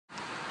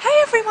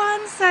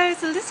everyone, so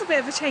it's a little bit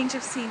of a change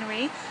of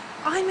scenery.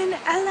 I'm in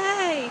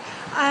LA.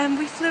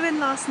 We flew in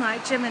last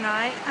night, Jim and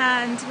I,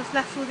 and we've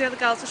left all the other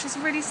girls, which is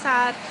really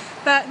sad,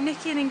 but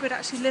Nikki and Ingrid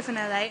actually live in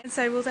LA, and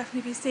so we'll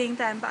definitely be seeing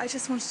them. But I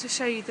just wanted to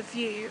show you the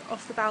view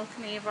off the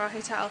balcony of our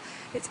hotel.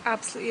 It's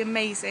absolutely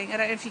amazing. I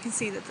don't know if you can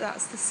see that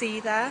that's the sea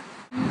there.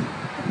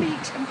 The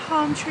beach and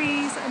palm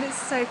trees, and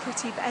it's so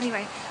pretty. But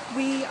anyway,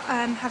 we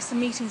have some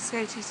meetings to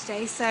go to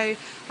today, so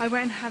I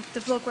won't have, the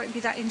vlog won't be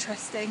that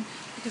interesting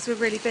because we're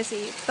really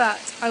busy,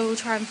 but I will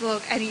try and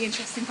vlog any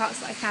interesting parts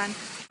that I can.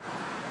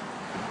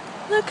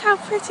 Look how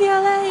pretty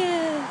LA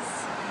is!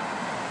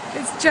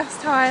 It's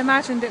just how I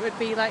imagined it would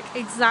be, like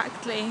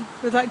exactly,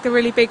 with like the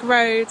really big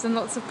roads and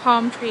lots of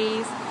palm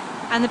trees,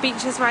 and the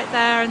beach is right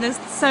there, and there's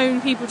so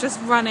many people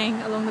just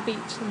running along the beach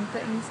and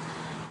things.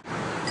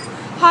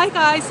 Hi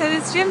guys, so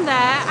there's Jim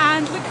there,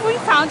 and look what we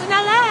found in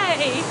LA!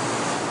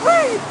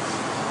 Woo!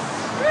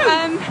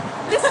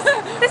 This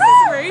is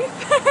Ruth.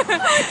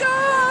 Hi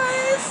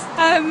guys!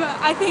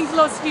 I think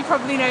lots of you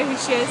probably know who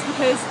she is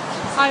because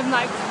I'm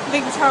like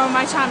linked her on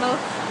my channel,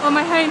 on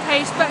my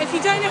homepage, but if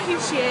you don't know who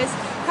she is,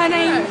 her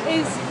name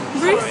is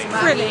Ruth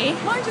Crilly,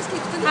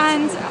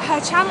 and her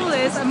channel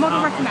is A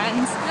Model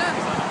Recommends,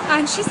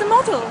 and she's a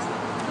model,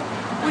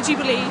 would you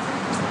believe?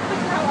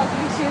 Look how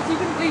ugly she is, you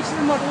wouldn't believe she's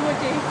a model,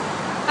 would you?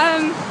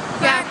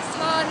 Thanks,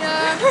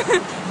 Tanya.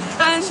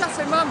 And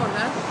Chateau Marmont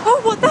there.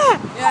 Oh, what there?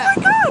 Yeah. Oh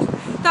my god!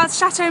 That's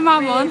Chateau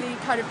Marmont. Really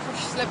kind of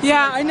posh celebrity.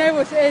 Yeah, I know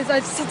what it is. I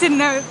just didn't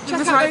know it Check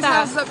was out right those there.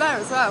 houses up there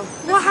as well.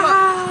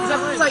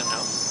 Wow! It's like,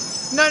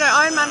 no,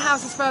 Iron Man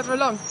house is further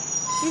along.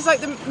 These are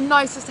like the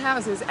nicest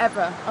houses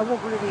ever. I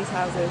want one of these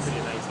houses.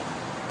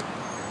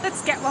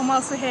 Let's get one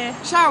whilst we're here.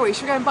 Shall we?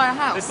 Should we go and buy a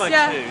house? It's like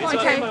Yeah, two.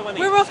 okay.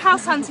 We're off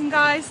house hunting,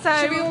 guys, so...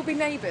 Should we all be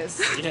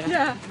neighbours?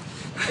 Yeah.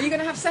 Are you going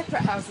to have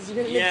separate houses? You're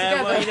going to Yeah,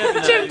 live well, together? you never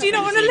know. Jim, do you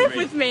not want to live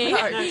with me? No,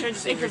 change the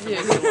sick scenery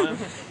of you. for a while.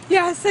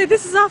 Yeah, so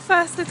this is our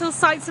first little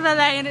sights of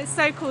LA, and it's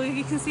so cool.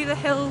 You can see the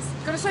hills.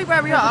 Got to say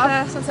where we Over are.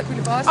 there. Sunset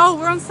Boulevard. Oh,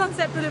 we're on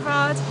Sunset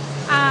Boulevard,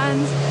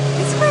 and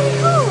it's really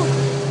cool.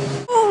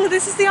 Oh,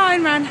 this is the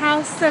Iron Man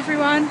house,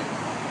 everyone.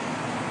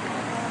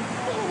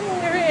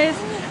 Here it is,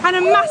 and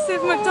a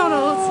massive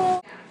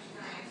McDonald's.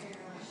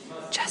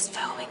 Just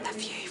filming the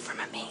view from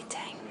a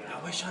meeting.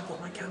 I wish I brought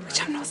my camera.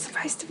 Which I'm not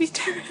supposed to be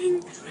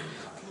doing.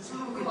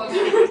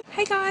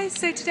 Hey guys,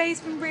 so today's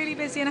been really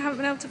busy and I haven't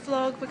been able to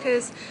vlog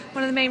because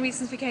one of the main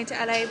reasons we came to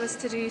LA was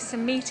to do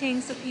some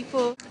meetings with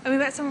people, and we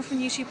met someone from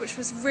YouTube, which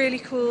was really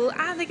cool,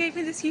 and they gave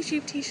me this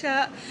YouTube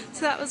t-shirt,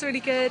 so that was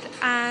really good.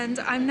 And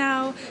I'm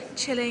now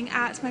chilling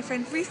at my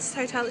friend Ruth's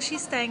hotel that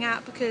she's staying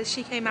at because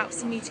she came out for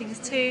some meetings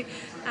too,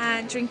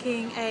 and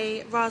drinking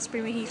a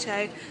raspberry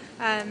mojito,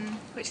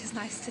 which is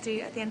nice to do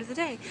at the end of the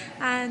day.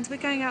 And we're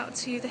going out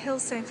to the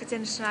Hillstone for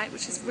dinner tonight,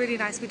 which is really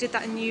nice. We did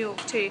that in New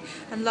York too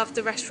and loved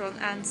the restaurant,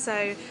 and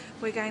so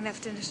we're going there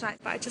for dinner tonight.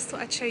 But I just thought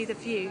I'd show you the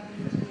view.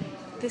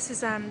 This is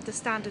the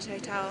Standard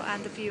Hotel,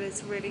 and the view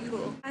is really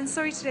cool. And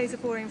sorry today's a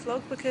boring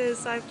vlog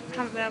because I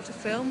haven't been able to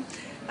film.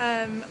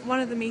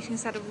 One of the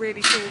meetings had a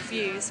really cool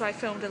view, so I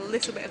filmed a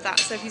little bit of that.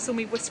 So if you saw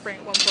me whispering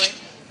at one point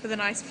with a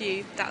nice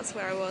view, that's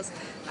where I was.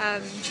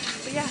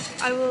 But yeah,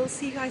 I will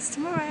see you guys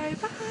tomorrow.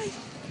 Bye!